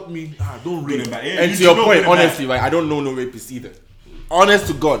ever taught me don't Good rape. and bad. Yeah, And you to your know point, good and bad. honestly, like I don't know no rapists either. Honest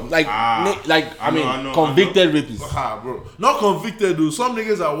to God, like, I know. convicted rapists. Bro, not convicted, dude. Some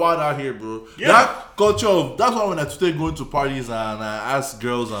niggas are wild out here, bro. Yeah. That culture of that's why when I started going to parties and I ask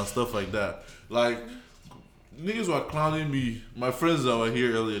girls and stuff like that, like niggas were clowning me. My friends that were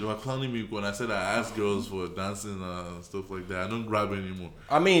here earlier, they were clowning me when I said I asked girls for dancing and stuff like that. I don't grab anymore.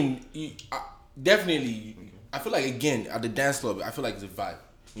 I mean, definitely. I feel like again at the dance club, I feel like it's a vibe.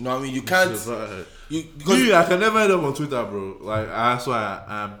 You know what I mean? You can't. Because Me, I can never end up on Twitter, bro. Like that's why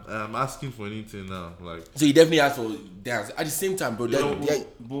I'm asking for anything now. Like so you definitely ask for dance. At the same time, bro.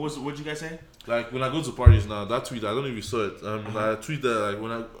 What'd you guys say? Like when I go to parties now, that tweet, I don't know if you saw it. I tweet that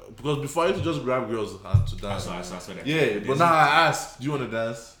like because before I used to just grab girls and to dance. I saw that. Yeah, but now I ask, do you want to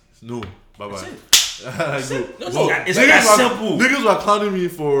dance? No, bye bye. It's that simple. Niggas were clowning me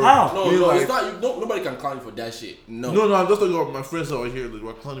for How? No, being no, like, it's not. Nobody can clown you for that shit. No. No, I'm just talking about my friends that were here. They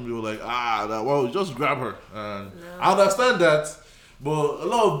were clowning me. They were like, well, just grab her. And I understand that, but a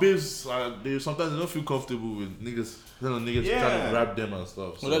lot of babes, they sometimes they don't feel comfortable with niggas. Trying to grab them and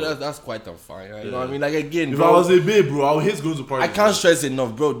stuff. So. Well, that's quite fine. You know what I mean? Like again, If bro, I was a babe, bro, I would hate going to parties. I can't stress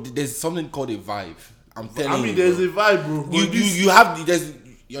enough, bro. There's something called a vibe. I'm telling you. I mean, there's bro. a vibe, bro. You have there's.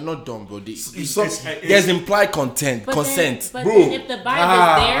 You're not dumb, bro. There's implied consent. But consent. Then, Bro. then if the vibe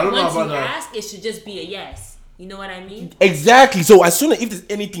I is there, don't know once you about that. ask, it should just be a yes. You know what I mean? Exactly. So as soon as if there's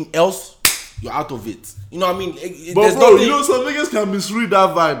anything else, you're out of it. You know what I mean? But There's bro, nothing. you know some niggas can misread that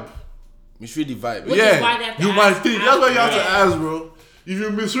vibe. Misread the vibe. Which is why they Yeah, have to you might ask think. That's why you have to after. ask, bro. If you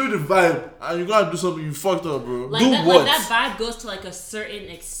misread the vibe and you gotta do something, you fucked up, bro. Like Do that, what? like that vibe goes to like a certain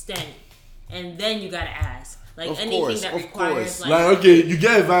extent, and then you gotta ask. Like Of anything course, that of requires course. Like, okay, you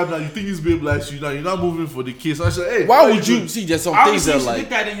get a vibe now, you think this babe likes you now, you're not moving for the kiss. I said, hey, Why how would you doing? see? There's some things Obviously, that you should like. get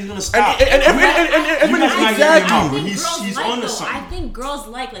that and he's gonna stop. And You guys might exactly. get him I out, but think he's girls like onto though. something. I think girls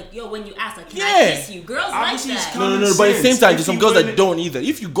like yo when you ask like can Yeah. I kiss you? Girls Obviously, like it's that. common No, but at the same sense. time, If there's some you girls win that it- don't either.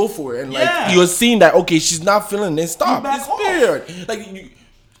 If you go for it and like Yeah. you're seeing that okay, she's not feeling it, stop. back It's off. weird. Like you,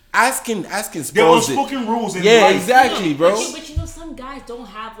 asking There are spells it. unspoken rules in Yeah, life. exactly, bro. But you know some guys don't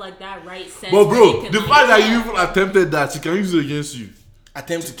have like that right sense. But where bro, they can, the like, fact that tell. you even attempted that, she can use it against you.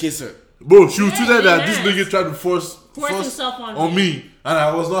 Attempt to kiss her. Bro, she Yeah, tweeted that this yes. nigga tried to force himself on on me, and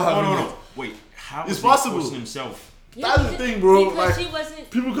I was not having No. it. Wait, how It's is he possible. forcing himself? Yeah, That's the because- thing, bro. Because Like, she wasn't.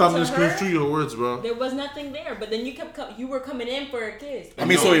 people can to misconstrue her, your words, bro. There was nothing there, but then you were coming in for a kiss. I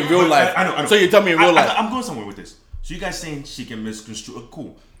mean, No, so in real but life. I know. So you tell me in real life. I'm going somewhere with this. So you guys saying she can misconstrue?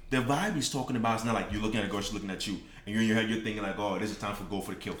 Cool. The vibe he's talking about is not like you're looking at a girl, she's looking at you, and you're in your head, you're thinking like, oh, this is time for go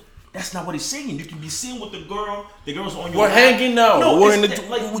for the kill. That's not what he's saying. You can be seen with the girl's on your We're lap. hanging now. No, We're it's in the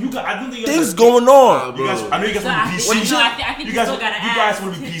like you guys. I think you guys Things are- going on. You guys, I know you guys So want to be PC. I think you you guys, still gotta you guys ask.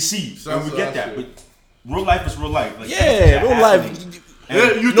 want to be PC, Sounds and we get like that. shit. But real life is real life. Like, Yeah, real life.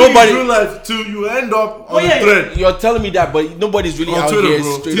 Yeah, you nobody- think in real life till you end up on Well, yeah, the thread. You're telling me that, but nobody's really On out Twitter, here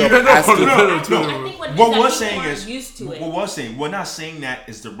bro. straight You up end up on asking. the Twitter, I Twitter. think what, What is we're that saying people is, aren't used to it. what we're saying, we're not saying that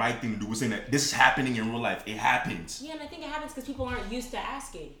is the right thing to do. We're saying that this is happening in real life. It happens. Yeah, and I think it happens because people aren't used to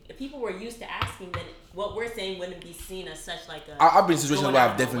asking. If people were used to asking, then what we're saying wouldn't be seen as such like a. I've been in situations going where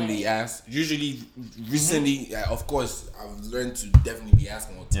out I've of my definitely way. asked. Usually, recently, of course, I've learned to definitely be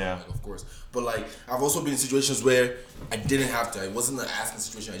asking all the time, Yeah. like, of course. But like, I've also been in situations where I didn't have to. It wasn't an asking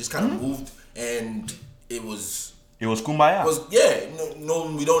situation. I just kind of moved, and it was. It was kumbaya. It was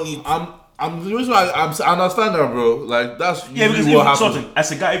no, we don't need. I'm the reason why I understand that, bro. Like that's Yeah, because usually what happens. something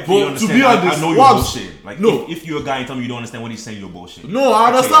as a guy, if But you to understand, be honest, I know you're once- bullshit. Like, no. if you're a guy and tell me you don't understand what he's saying, you're bullshit. No, I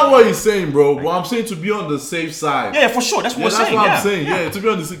understand what he's saying, bro. But I'm saying to be on the safe side. Yeah, for sure. That's what Yeah, we're that's saying. what yeah. I'm saying. Yeah, to be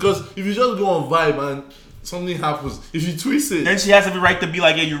honest, because if you just go on vibe and something happens, if you twist it, Then she has every right to be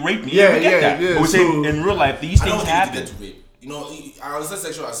like, "Yeah, you raped me." Yeah, we get yeah, that. yeah, But we're so- saying in real life, these I don't things think happen. you get to rape. You know, I understand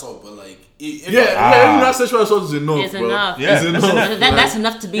sexual assault, but like, if yeah, even that sexual assault is enough, It's bro. enough. Yeah, It's that's enough. enough. That's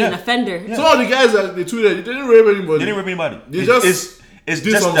enough to be an Yeah. offender. Some of the guys that they tweeted, they didn't rape anybody. They didn't rape anybody. They just it's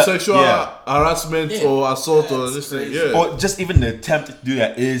did just some the- sexual yeah. harassment Yeah. or assault Yeah, or it's this thing. crazy. Yeah. Or just even the attempt to do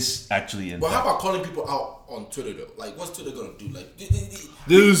that is actually in. But how fact. about calling people out on Twitter though? Like, what's Twitter gonna do? Like, They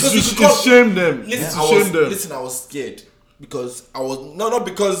because you just could call- shame them. Listen, It's I shame was them. listen. I was scared because I was not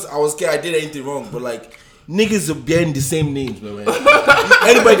because I was scared I did anything wrong, but like niggas are bearing the same names, man.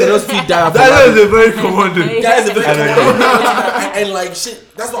 Anybody can just feed that. That is a very common thing. Guys are very and like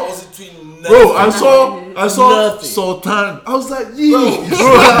shit. That's why I wasn't tweeting. Bro, I saw Nothing. Sultan. I was like, yeah,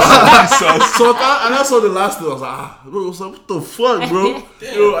 bro. Sultan, and I saw the last thing. I was like, bro, I was like, what the fuck, bro?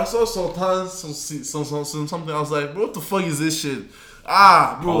 Yo, I saw Sultan something. I was like, bro, what the fuck is this shit? Bro,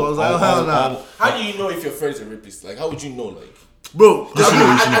 I was like, hell nah. How do you know if your friend's a rapist? Like, how would you know? Like, Bro,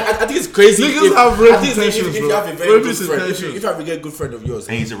 I think it's crazy. Niggas if, have I rape think intentions, if bro. you have a very Rapist good friend, if intentions. you have a good friend of yours,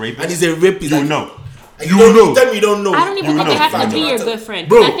 And he's a rapist. and he's a rapist, You like, know. You know. Tell me you don't know. I don't even You think know. it has to Fact. be your good friend.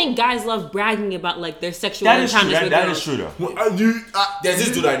 Bro. 'Cause I think guys love bragging about like their sexual That is true. encounters with That girls. is true though. There's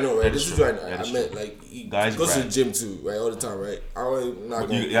this dude I know, right? This dude I know. That I is met, like, he Guys goes to the brag. gym too, right? All the time, right? I'm not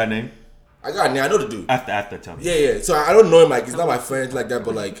You going. got a name? I got a name. I know the dude. After tell me. Yeah. So I don't know him, like, he's not my friend like that,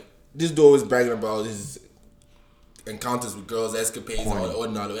 but like, this dude always bragging about his encounters with girls, escapades, or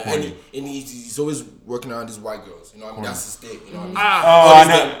not. And he's always working around these white girls. You know what I mean? That's his thing. You know what I mean? Oh, I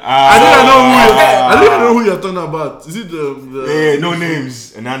know. I don't even know who you're talking about. Is it the Yeah, no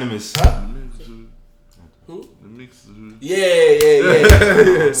names. Anonymous. the mix?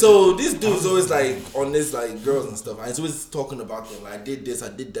 Yeah. So this dude's always like on this like girls and stuff. And he's always talking about them. Like, I did this, I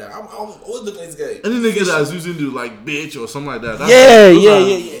did that. I'm always looking at this guy. Any nigga that's using the like bitch or something like that. Yeah.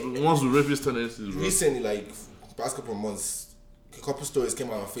 The ones with rapist tendencies, bro. Recently, like past couple of months, a couple stories came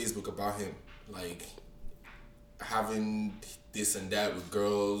out on Facebook about him, like having this and that with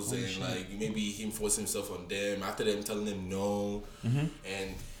girls, and like maybe him forcing himself on them after them telling him no.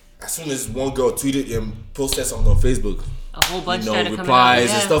 And as soon as one girl tweeted him, posted something on Facebook, A whole bunch you know, started coming replies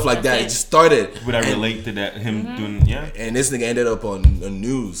out. and stuff like that. It That's just started. Would I And- relate to that? Him doing, yeah? And this nigga ended up on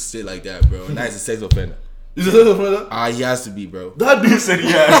news, shit like that, bro. And now he's a sex offender. Is it sex offender? He has to be, bro. That dude said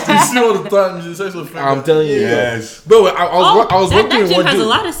yes. You see all the time. He's a sex offender. I'm telling you, Yes. bro. I was that working with gym one has dude. a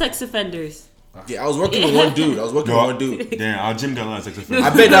lot of sex offenders. Yeah, I was working with one dude. Damn, our gym got a lot of sex offenders. I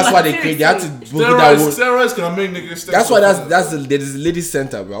bet that's why they had to book it that way. Steroids can make niggas sex That's why offenders. there's a ladies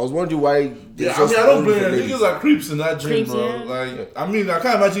center, bro. I was wondering why. Yeah, I mean, I don't blame them. ladies. Niggas are creeps in that gym, Creeps, bro. yeah. Like, I mean, I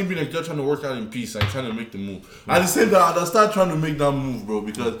can't imagine being a girl trying to work out in peace and trying to make the move. At the same time, I understand trying to make that move, bro,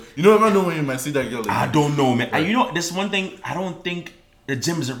 because you never know when you might see that girl. I Like, don't know, man. You know, this one thing, I don't think the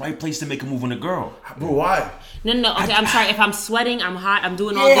gym is the right place to make a move on a girl. bro, why? No. Okay, I'm sorry. If I'm sweating, I'm hot, I'm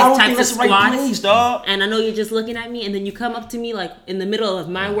doing all Yeah, I don't these think types that's of the right squats, place, dog. and I know you're just looking at me, and then you come up to me like in the middle of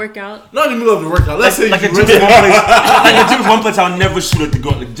my workout. Not in the middle of the workout. Let's say Like you a gym's one place. Like a gym's one place I'll never shoot at the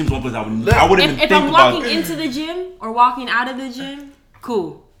girl. Like a gym's one place I wouldn't even If think I'm about. walking into the gym or walking out of the gym,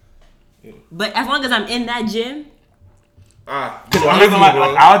 cool. But as long as I'm in that gym, bro, I'm I not don't gonna do lie, it, bro.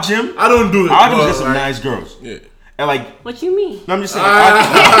 like our gym, I don't do it. our gym bro, is just some like- nice girls. Yeah. And like, what you mean? no, I'm just saying.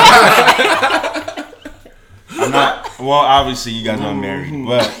 I'm not. Well, obviously you guys know I'm married,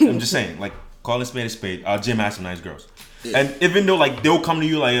 but I'm just saying, like, call a spade. Our gym has some nice girls, and even though like they'll come to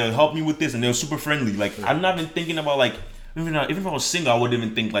you like, help me with this, and they're super friendly. Like, I'm not even thinking about like. Even if I was single, I wouldn't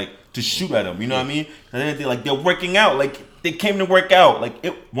even think like to shoot at them. You know what I mean? And then they're working out. Like they came to work out. Like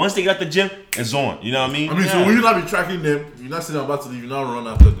once they get out the gym, it's on. You know what I mean? I mean, so Yeah. will you not be tracking them? You're not saying I'm about to leave. You're not run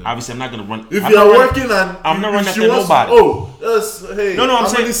after them. Obviously, I'm not gonna run. If I'm you not are running- working and I'm not if running she after wants- nobody. Oh, yes. Hey, No, I'm how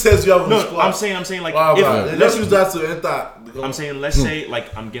saying. many sets you have on the No, squad? I'm saying like Wow, if wow. Let's use that to enter. I'm saying let's say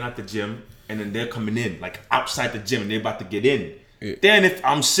like I'm getting out the gym and then they're coming in like outside the gym and they're about to get in. Yeah. Then if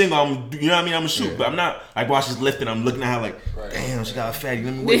I'm single, you know what I mean? I'm a shoot, but I'm not like while she's lifting, I'm looking at her like, damn, she got a fatty.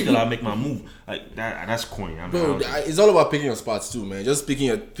 Let me wait till I make my move. Like that's corny. Bro, it's all about picking your spots too, man. Just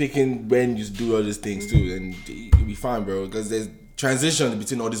picking when you do all these things too, and you'll be fine, bro. Because there's transition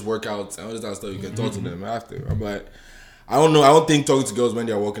between all these workouts and all this other stuff. You can talk to them after. I'm like, I don't know. I don't think talking to girls when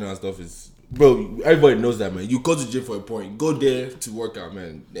they're working on stuff is. Bro, everybody knows that, man. You go to the gym for a point. Go there to work out,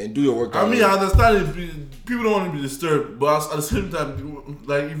 man, and do your workout. I mean, I understand if people don't want to be disturbed, but at the same time,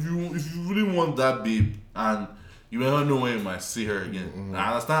 like if you really want that babe and you never know when you might see her again.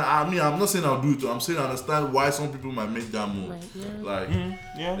 I understand. I mean, I'm not saying I'll do it. I'm saying I understand why some people might make that move.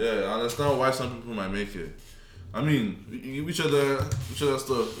 Yeah, I understand why some people might make it. I mean, which other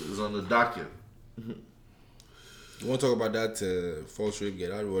stuff is on the docket? You want to talk about that false rape,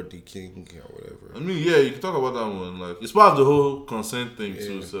 get out of the king or whatever? I mean, yeah, you can talk about that one. Like, it's part of the whole consent thing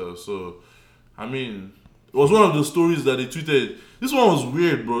too. So, I mean, it was one of the stories that they tweeted. This one was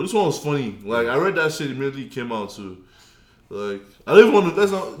weird, bro. This one was funny. Like, I read that shit immediately came out too. Like, I don't even want to. You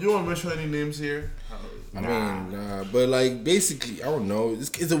don't want to mention any names here? Nah, but like basically, I don't know.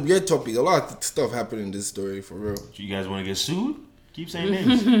 It's a weird topic. A lot of stuff happened in this story for real. You guys want to get sued? Keep saying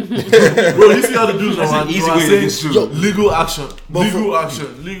names. Bro, you see how the dudes are easy way to get sued. Legal action. Legal action.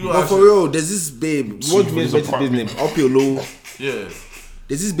 But for real, there's this babe. What do you mention his name? Opiolo. Yeah.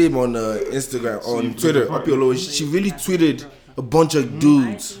 There's this babe on Instagram, on Twitter. Opiolo. She really tweeted a bunch of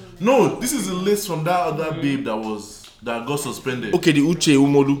dudes. No, this is a list from that other babe that got suspended. Okay, the Uche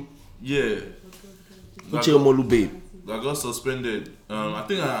Umolu. Yeah. Uche Umolu babe. That got suspended. I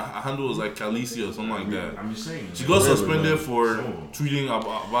think her handle was like Khaleesi or something like that. I'm just saying. She got suspended for tweeting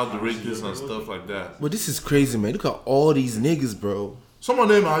about the rapists and stuff like that. But this is crazy, man. Look at all these niggas, bro. Some of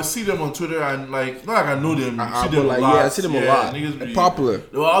them, I see them on Twitter and like, not like I know them. I see them like, a lot. yeah, I see them a lot. Niggas They're popular.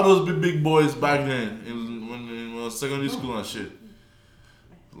 There were all those big boys back then in secondary school and shit.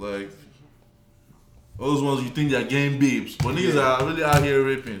 Like, all those ones you think they're game babes. But niggas are really out here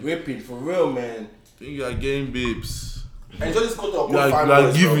raping. Raping, for real, man. Think you are game babes. And just go to a You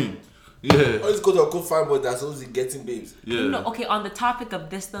are giving. Yeah. Always go to a cool fine boy that's always getting babes. Yeah. No, okay, on the topic of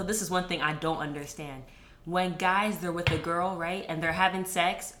this though, this is one thing I don't understand. When guys, they're with a girl, right, and they're having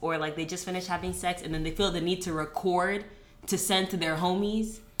sex, or like they just finished having sex, and then they feel the need to record to send to their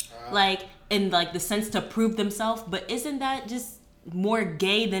homies, like in like the sense to prove themselves. But isn't that just more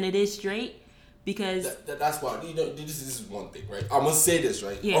gay than it is straight? Because that's why, you know, this is one thing, right? I'm gonna say this,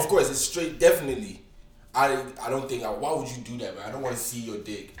 right? Yeah. Of course, it's straight, definitely. I don't think. Why would you do that, man? I don't want to see your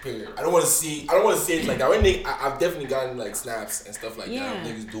dick. Period. I don't want to see it like that. I've definitely gotten like snaps and stuff like that. Of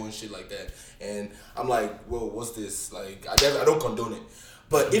niggas doing shit like that, and I'm like, whoa, what's this? Like, I don't condone it.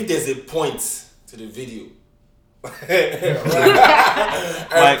 But if there's a point to the video,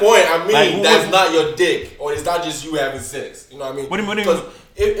 that's not your dick, or it's not just you having sex. You know what I mean? What do you mean? Because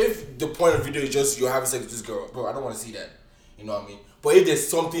if the point of the video is just you having sex with this girl, bro, I don't want to see that. You know what I mean? But if there's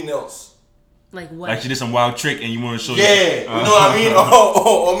something else. like what? Like she did some wild trick and you want to show you know what I mean?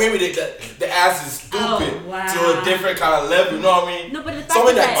 Or maybe the ass is stupid to a different kind of level. You know what I mean? No, but the fact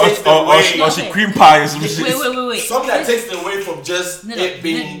something that takes it away. Or she cream pie or some shit. Wait. Something that takes it away from just it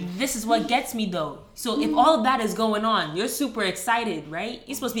being. This is what gets me though. So if all of that is going on, you're super excited, right?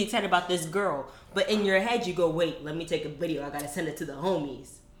 You're supposed to be excited about this girl, but in your head you go, wait, let me take a video. I gotta send it to the homies.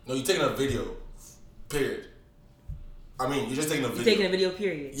 No, you're taking a video. Period. I mean, you're just taking a video. You're taking a video,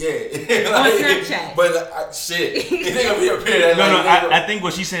 period. Yeah. On Snapchat. But shit. You're taking a video, period. I think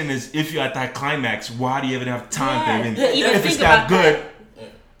what she's saying is if you're at that climax, why do you even have time to even if it's that good? Yeah.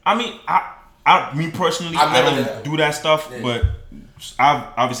 I mean, me personally, I don't do that stuff, but I've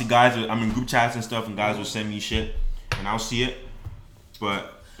obviously I'm in group chats and stuff, and guys will send me shit, and I'll see it.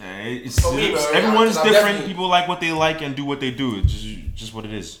 But everyone's different. People like what they like and do what they do. It's just what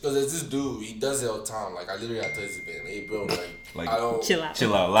it is. Because there's this dude, he does it all the time. Like, I literally got to tell this man, hey bro, like I don't chill out.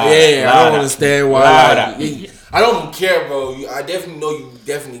 I don't understand why. I don't care, bro. I definitely know you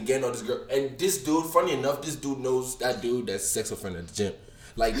definitely getting on this girl. And this dude, funny enough, this dude knows that dude that's sex offender at the gym.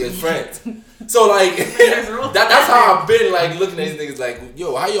 Like, they're friends. So like that's how I've been like looking at these niggas like,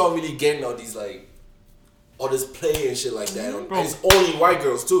 yo, how y'all really getting all these like all this play and shit like that? And it's only white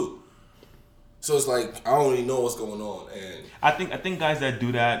girls too. So it's like I don't really know what's going on. And I think guys that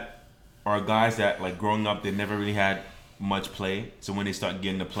do that are guys that like growing up they never really had much play. So when they start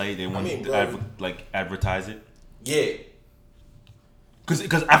getting the play, they want to advertise it. Yeah. Cause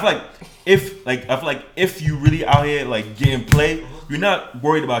I feel like if you really out here like getting play, you're not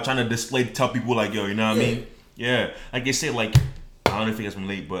worried about trying to display to tell people like, yo, you know what I mean? Yeah. Like they say like I don't know if it gets from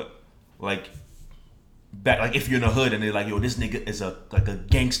late, but like back like if you're in the hood and they're like, yo, this nigga is a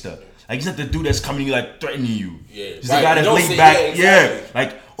gangster. Like he's not the dude that's coming like threatening you. Yeah, He's right. the guy that's Don't laid say- back. yeah, exactly.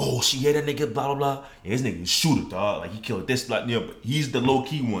 Like, oh, she hit that nigga, blah blah blah. Yeah, this nigga shooter, dog. Like he killed this, like but he's the low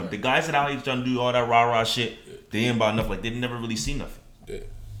key one. The guys that out here trying to do all that rah rah shit, they ain't about enough. Like they never really seen nothing. Yeah.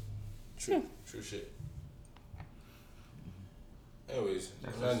 True shit. Anyways,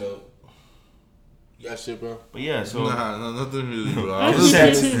 on that note, you got shit, bro? But yeah, so Nah, no, nothing really, bro. I was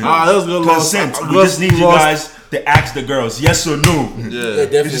consent. let's go lost. Consent. We just need you guys to ask the girls yes or no. Yeah.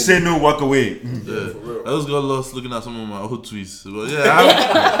 If you say no, walk away. Yeah. I just got lost looking at some of my old tweets. But yeah,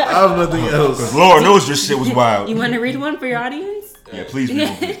 I have nothing else. Lord knows your shit was wild. You want to read one for your audience? Yeah, please read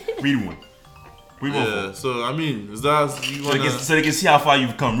one. Please. Read one. Read one. Yeah, so I mean, is that you So they, wanna? so they can see how far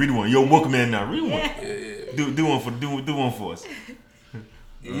you've come. Read one. You're a woke man now. Read one. Do one for us.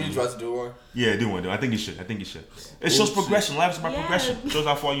 You really try to do one? Yeah, do one. I think you should. It shows progression. Life is about Yeah. progression. Shows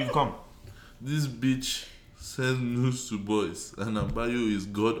how far you've come. This bitch sends news to boys, and her bio is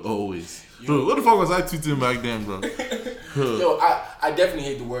God always. Bro, what the fuck was I tweeting back then, bro? Yo, I definitely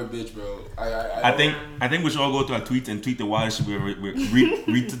hate the word bitch, bro. I think we should all go to our tweets and tweet the wildest shit we've ever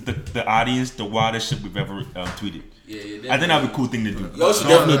read to the audience the wildest shit we've ever tweeted. Yeah, I think that'd be a cool thing to do. y'all should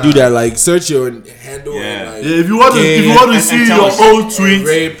definitely do that. Like, search your handle Yeah. and like Yeah, if you want to and see tell your us- old and tweets,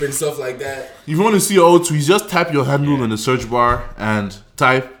 rape and stuff like that. if you want to see your old tweets, just type your handle in the search bar and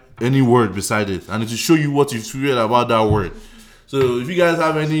type any word beside it, and it will show you what you tweeted about that word. So if you guys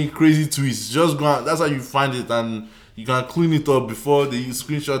have any crazy tweets, just go out. That's how you find it, and you can clean it up before they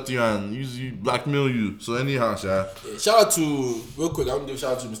screenshot you and use you blackmail you. So anyhow, Yeah, shout out to real quick. I'm gonna give a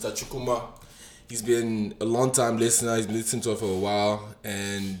shout out to Mr. Chukuma. He's been a long time listener. He's been listening to us for a while,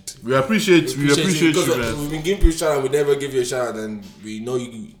 and we appreciate you, because man. we've been giving you a shout out. We never give you a shout out, and we know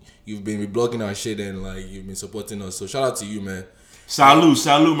you've been reblogging our shit and like you've been supporting us. So shout out to you, man.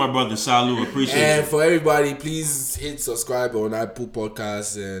 Salute, my brother. Salute. Appreciate And it. for everybody, please hit subscribe on Apple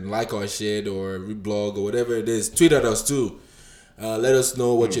Podcasts and like our shit or reblog or whatever it is. Tweet at us too. Let us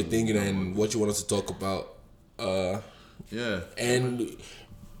know what you're thinking and what you want us to talk about. Yeah. And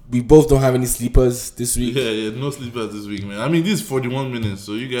we both don't have any sleepers this week. Yeah, no sleepers this week, man. I mean, this is 41 minutes,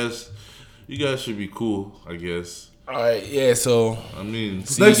 so you guys should be cool, I guess. All right, yeah. So I mean,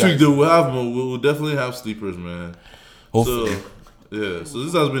 See next you week guys. though we'll definitely have sleepers, man. hopefully, So yeah, so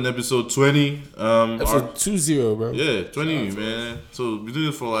this has been episode 20. episode 20, bro. Yeah, 20, man. So we doing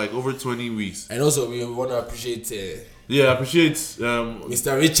it for like over 20 weeks. And also, we want to appreciate Yeah, I appreciate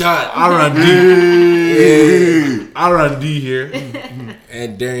Mr. Richard R&D here.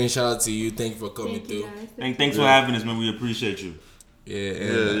 and Darren. Shout out to you. Thank you for coming through. Thanks for having us, man. We appreciate you. Yeah,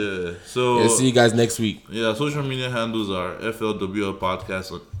 and, Yeah. So see you guys next week. yeah, social media handles are FLWL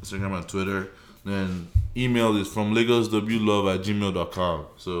Podcast on Instagram and Twitter. Then email is from LagosWLove@gmail.com.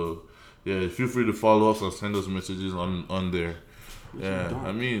 So yeah, feel free to follow us and send us messages on there. Yeah,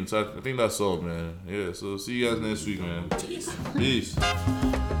 I mean, so I think that's all, man. Yeah, so see you guys next week, man. Peace.